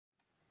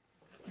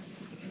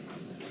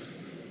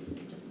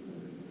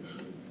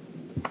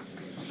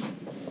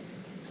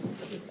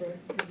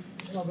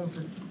Well done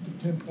for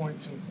 10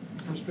 points in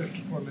the first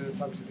 54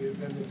 minutes. Obviously, the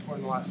advantage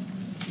in the last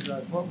two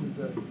drives. What was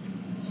the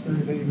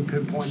anything you can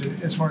pinpoint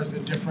as far as the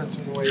difference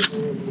in the way we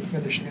were able to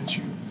finish against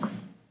you?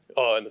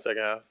 Oh, in the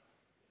second half?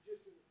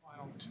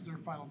 Just in their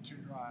final two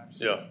drives.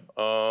 Yeah.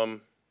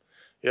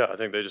 Yeah, I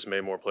think they just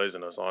made more plays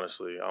than us,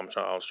 honestly. I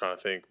was trying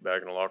to think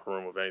back in the locker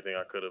room of anything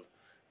I could have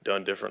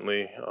done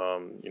differently.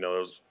 There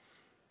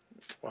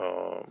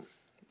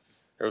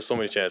was so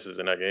many chances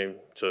in that game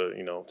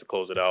to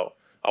close it out.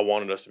 I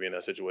wanted us to be in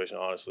that situation,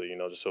 honestly,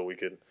 just so we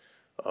could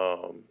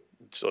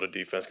so the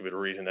defense could be the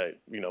reason that,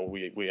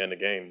 we end the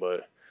game.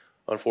 But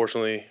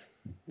unfortunately,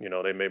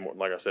 they made more,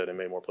 like I said, they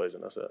made more plays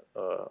than us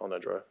on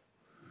that drive.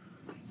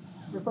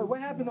 But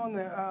what happened on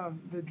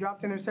the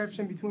dropped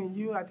interception between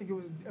you? I think it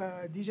was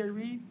DJ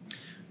Reed.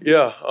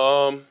 Yeah,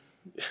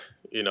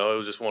 it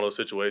was just one of those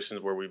situations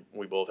where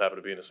we both happened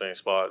to be in the same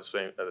spot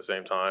at the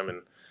same time,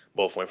 and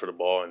both went for the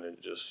ball, and it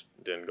just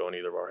didn't go in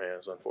either of our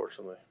hands,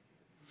 unfortunately.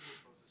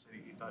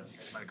 You thought you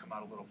guys might have come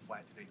out a little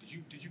flat today.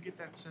 Did you get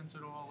that sense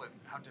at all? And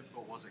how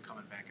difficult was it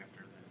coming back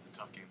after the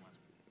tough game last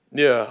week?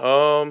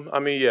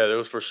 Yeah, there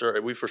was for sure.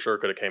 We for sure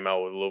could have came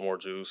out with a little more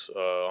juice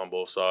on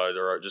both sides,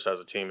 or just as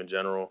a team in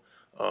general.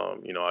 I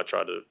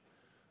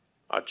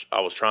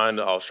was trying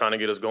to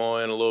get us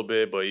going a little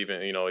bit, but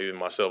even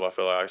myself, I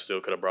feel like I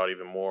still could have brought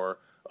even more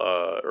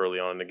early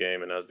on in the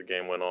game. And as the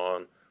game went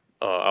on,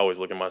 I always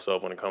look at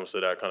myself when it comes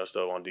to that kind of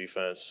stuff on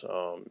defense.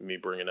 Me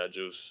bringing that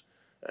juice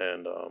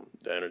and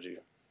the energy.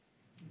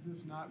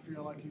 Does this not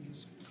feel like you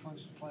just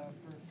clinched the playoff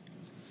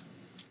berth?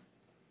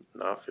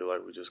 No, I feel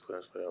like we just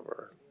clinched the playoff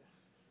berth.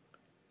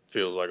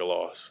 Feels like a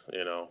loss.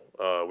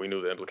 We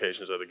knew the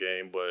implications of the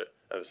game, but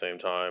at the same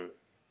time,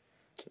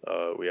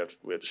 we had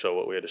to show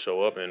up. We had to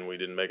show up, and we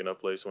didn't make enough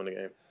plays to win the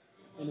game.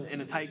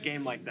 In a tight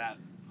game like that,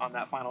 on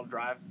that final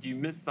drive, do you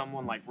miss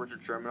someone like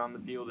Richard Sherman on the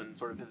field and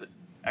sort of his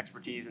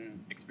expertise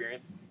and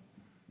experience?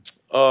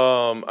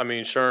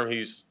 Sherm,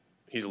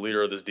 he's a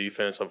leader of this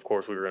defense. Of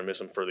course, we were going to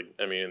miss him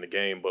in the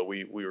game, but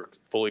we were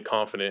fully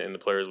confident in the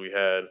players we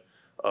had.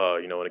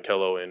 In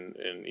Akello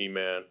and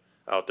E-Man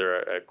out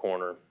there at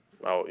corner.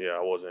 I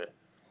wasn't.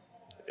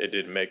 It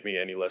didn't make me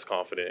any less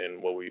confident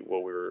in what we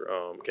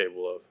were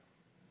capable of.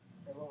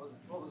 And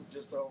what was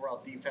just the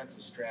overall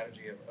defensive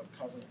strategy of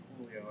covering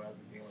Julio as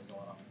the game was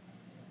going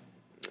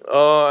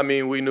on?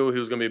 We knew he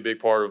was going to be a big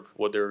part of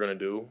what they were going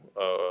to do,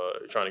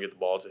 trying to get the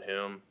ball to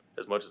him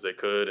as much as they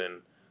could.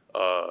 And,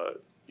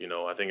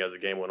 I think as the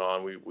game went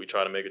on, we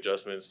tried to make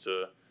adjustments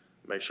to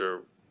make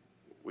sure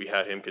we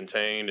had him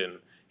contained, and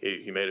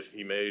he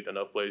made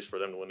enough plays for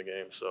them to win the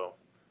game. So,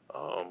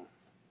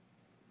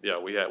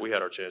 we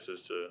had our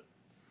chances to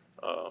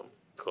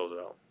close it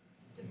out.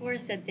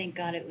 DeForest said, "Thank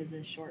God it's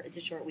a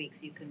short week,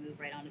 so you can move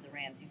right on to the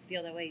Rams." You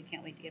feel that way? You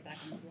can't wait to get back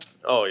on the field?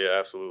 Oh yeah,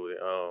 absolutely.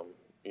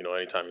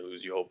 Anytime you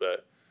lose, you hope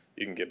that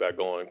you can get back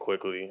going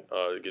quickly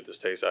to get this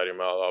taste out of your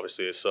mouth.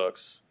 Obviously, it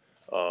sucks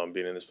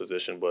being in this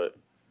position, but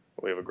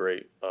we have a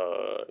great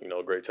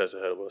test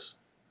ahead of us.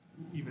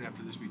 Even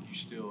after this week, you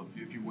still,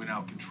 if you win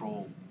out,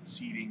 control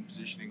seating,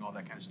 positioning, all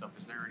that kind of stuff.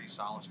 Is there any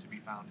solace to be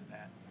found in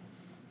that?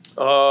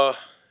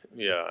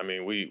 Yeah.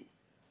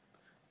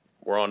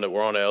 We're on to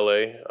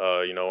LA.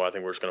 I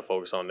think we're just going to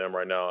focus on them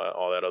right now.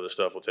 All that other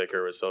stuff will take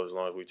care of itself as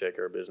long as we take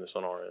care of business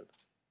on our end.